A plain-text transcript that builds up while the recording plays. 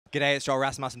G'day, it's Joel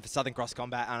Rasmussen for Southern Cross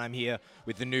Combat, and I'm here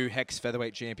with the new Hex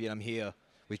Featherweight Champion. I'm here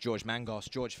with Geroge Mangos.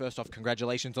 George, first off,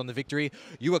 congratulations on the victory.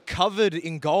 You were covered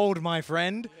in gold, my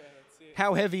friend. Yeah, that's it.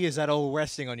 How heavy is that all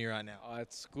resting on you right now?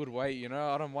 It's good weight, you know.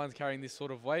 I don't mind carrying this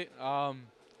sort of weight.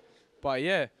 But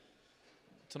yeah,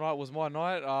 tonight was my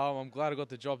night. I'm glad I got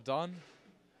the job done.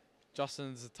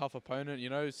 Justin's a tough opponent, you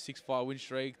know, 6-fight win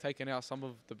streak, taking out some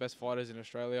of the best fighters in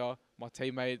Australia, my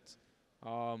teammates.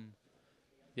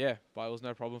 Yeah, but it was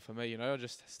no problem for me, you know. I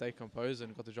just stayed composed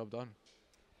and got the job done.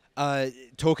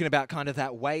 Talking about kind of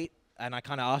that weight, and I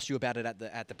kind of asked you about it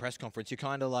at the press conference. You're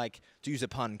kind of like, to use a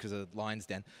pun because of Lion's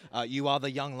Den, you are the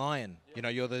young lion. Yeah. You know,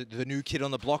 you're the new kid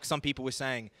on the block. Some people were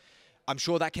saying, I'm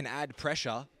sure that can add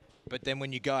pressure, but then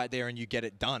when you go out there and you get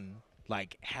it done,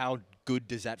 like, how good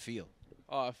does that feel?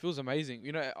 Oh, it feels amazing.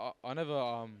 You know, I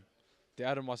never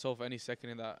doubted myself any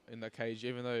second in that cage,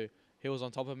 even though he was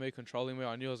on top of me, controlling me.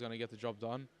 I knew I was going to get the job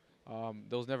done.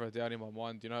 There was never a doubt in my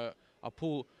mind. You know,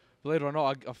 believe it or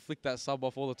not, I flick that sub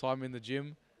off all the time in the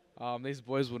gym. These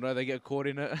boys will know they get caught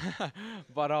in it.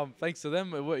 But thanks to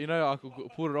them, you know, I could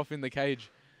pull it off in the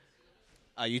cage.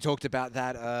 You talked about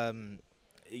that.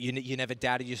 You never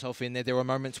doubted yourself in there. There were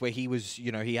moments where he was,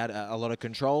 you know, he had a lot of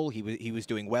control. He was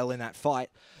doing well in that fight.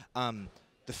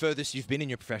 The furthest you've been in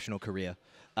your professional career,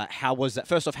 how was that?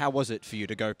 First off, how was it for you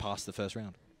to go past the first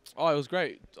round? Oh, it was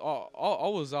great. I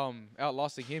was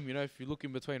outlasting him. You know, if you look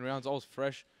in between rounds, I was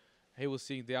fresh. He was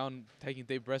sitting down, taking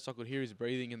deep breaths. I could hear his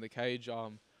breathing in the cage.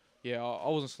 Yeah, I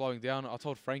wasn't slowing down. I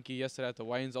told Frankie yesterday at the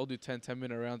weigh-ins, I'll do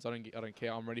 10-minute rounds. I don't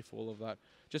care. I'm ready for all of that.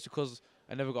 Just because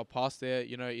I never got past there,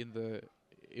 you know, in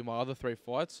my other 3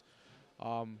 fights.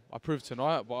 I proved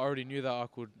tonight, but I already knew that I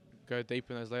could go deep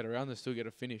in those later rounds and still get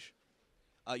a finish.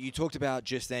 You talked about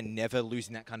just then never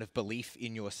losing that kind of belief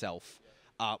in yourself.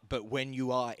 But when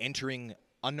you are entering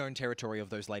unknown territory of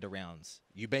those later rounds,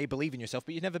 you may believe in yourself,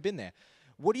 but you've never been there.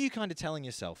 What are you kind of telling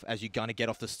yourself as you kind of get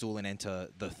off the stool and enter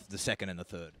the second and the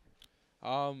third?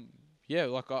 Yeah,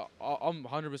 like I'm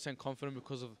 100% confident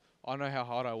because I know how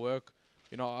hard I work.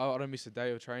 You know, I don't miss a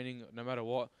day of training no matter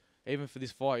what. Even for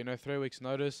this fight, you know, 3 weeks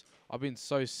notice. I've been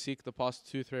so sick the past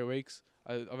 2-3 weeks.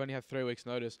 I've only had 3 weeks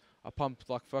notice. I pumped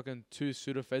like fucking 2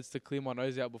 Sudafeds to clear my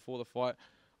nose out before the fight.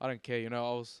 I don't care, you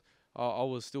know. I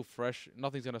was still fresh.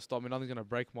 Nothing's gonna stop me. Nothing's gonna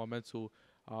break my mental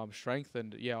strength.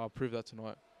 And yeah, I'll prove that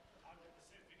tonight.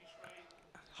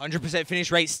 100%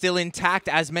 finish rate still intact,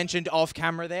 as mentioned off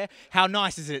camera there. How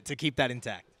nice is it to keep that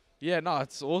intact? Yeah, no,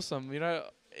 it's awesome. You know,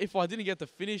 if I didn't get the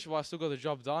finish, but I still got the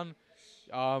job done,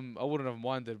 I wouldn't have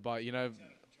minded. But you know,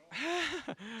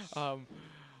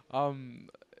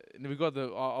 we got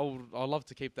the. I'd love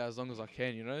to keep that as long as I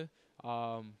can. You know,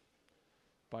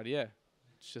 but yeah.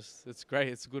 It's great.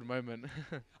 It's a good moment.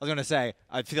 I was going to say,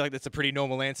 I feel like that's a pretty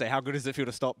normal answer. How good does it feel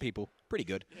to stop people? Pretty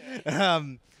good. Yeah.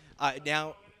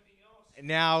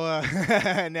 Now,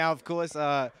 of course,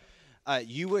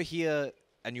 you were here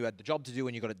and you had the job to do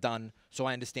and you got it done. So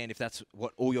I understand if that's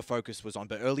what all your focus was on.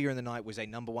 But earlier in the night was a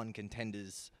 #1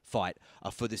 contenders fight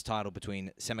for this title between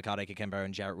Semakade Kikembo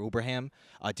and Jarrett Wilbraham.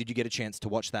 Did you get a chance to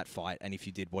watch that fight? And if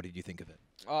you did, what did you think of it?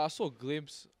 I saw a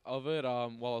glimpse of it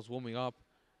while I was warming up.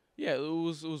 Yeah, it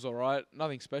was all right.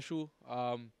 Nothing special.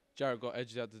 Jarrett got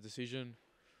edged out the decision.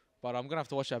 But I'm going to have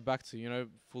to watch that back to, you know,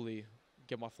 fully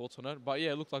get my thoughts on it. But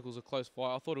yeah, it looked like it was a close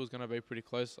fight. I thought it was going to be pretty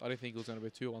close. I didn't think it was going to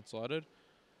be too one-sided.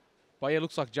 But yeah, it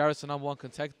looks like Jarrett's the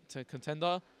 #1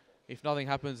 contender. If nothing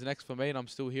happens next for me and I'm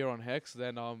still here on Hex,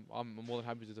 then I'm more than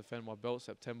happy to defend my belt.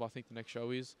 September, I think the next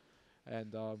show is.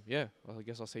 And yeah, I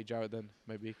guess I'll see Jarrett then.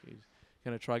 Maybe he's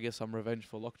going to try to get some revenge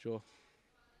for Lockjaw.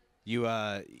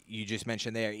 You just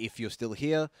mentioned there, if you're still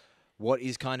here, what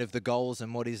is kind of the goals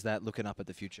and what is that looking up at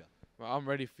the future? Well, I'm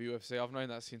ready for UFC. I've known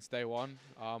that since day one.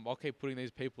 I'll keep putting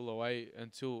these people away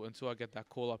until I get that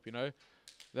call up, you know.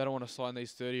 They don't want to sign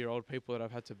these 30-year-old people that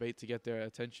I've had to beat to get their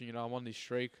attention. You know, I'm on this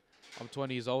streak. I'm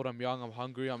 20 years old. I'm young. I'm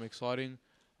hungry. I'm exciting.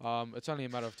 It's only a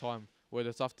matter of time.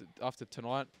 Whether it's after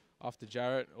tonight, after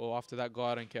Jarrett, or after that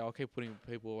guy, I don't care. I'll keep putting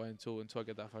people away until I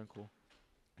get that phone call.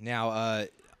 Now,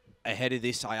 ahead of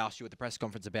this, I asked you at the press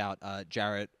conference about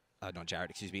Justin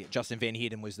Van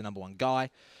Heerden was the #1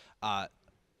 guy.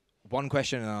 One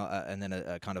question and then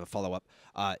a kind of a follow-up.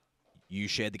 You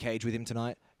shared the cage with him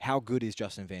tonight. How good is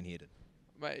Justin Van Heerden?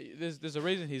 Mate, there's a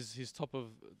reason he's top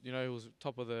of, you know, he was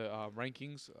top of the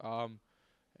rankings.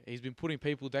 He's been putting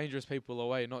dangerous people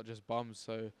away, not just bums.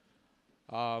 So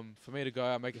for me to go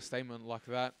out and make a statement like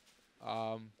that,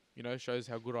 you know, shows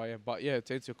how good I am. But yeah,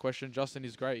 to answer your question, Justin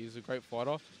is great. He's a great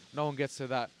fighter. No one gets to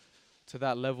that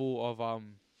level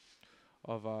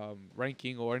of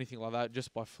ranking or anything like that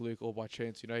just by fluke or by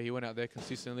chance. You know, he went out there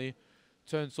consistently,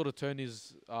 turned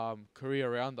his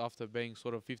career around after being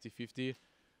sort of 50-50,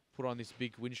 put on this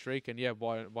big win streak, and yeah,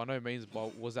 by no means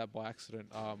was that by accident.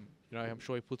 You know, I'm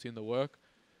sure he puts in the work,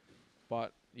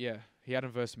 but yeah, he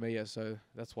hadn't versed me yet, so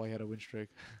that's why he had a win streak.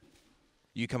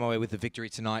 You come away with the victory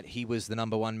tonight. He was the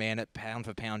 #1 man at pound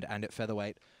for pound and at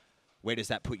featherweight. Where does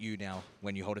that put you now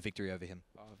when you hold a victory over him?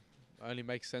 Only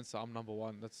makes sense that I'm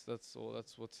 #1. That's all.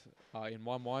 That's what's in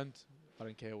my mind. I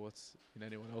don't care what's in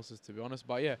anyone else's, to be honest.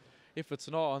 But yeah, if it's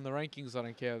not on the rankings, I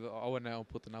don't care. I went out and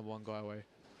put the #1 guy away.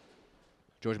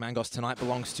 Geroge Mangos, tonight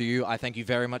belongs to you. I thank you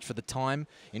very much for the time.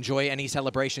 Enjoy any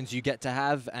celebrations you get to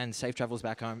have, and safe travels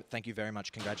back home. Thank you very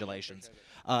much. Congratulations.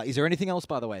 Is there anything else,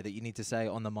 by the way, that you need to say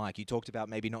on the mic? You talked about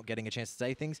maybe not getting a chance to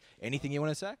say things. Anything you want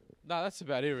to say? No, that's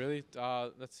about it, really.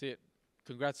 That's it.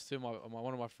 Congrats to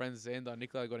one of my friends, Xander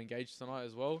Nicola, got engaged tonight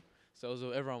as well. So it was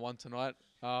everyone won tonight.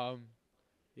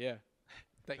 Yeah.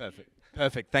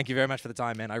 Perfect. Thank you very much for the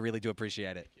time, man. I really do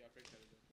appreciate it.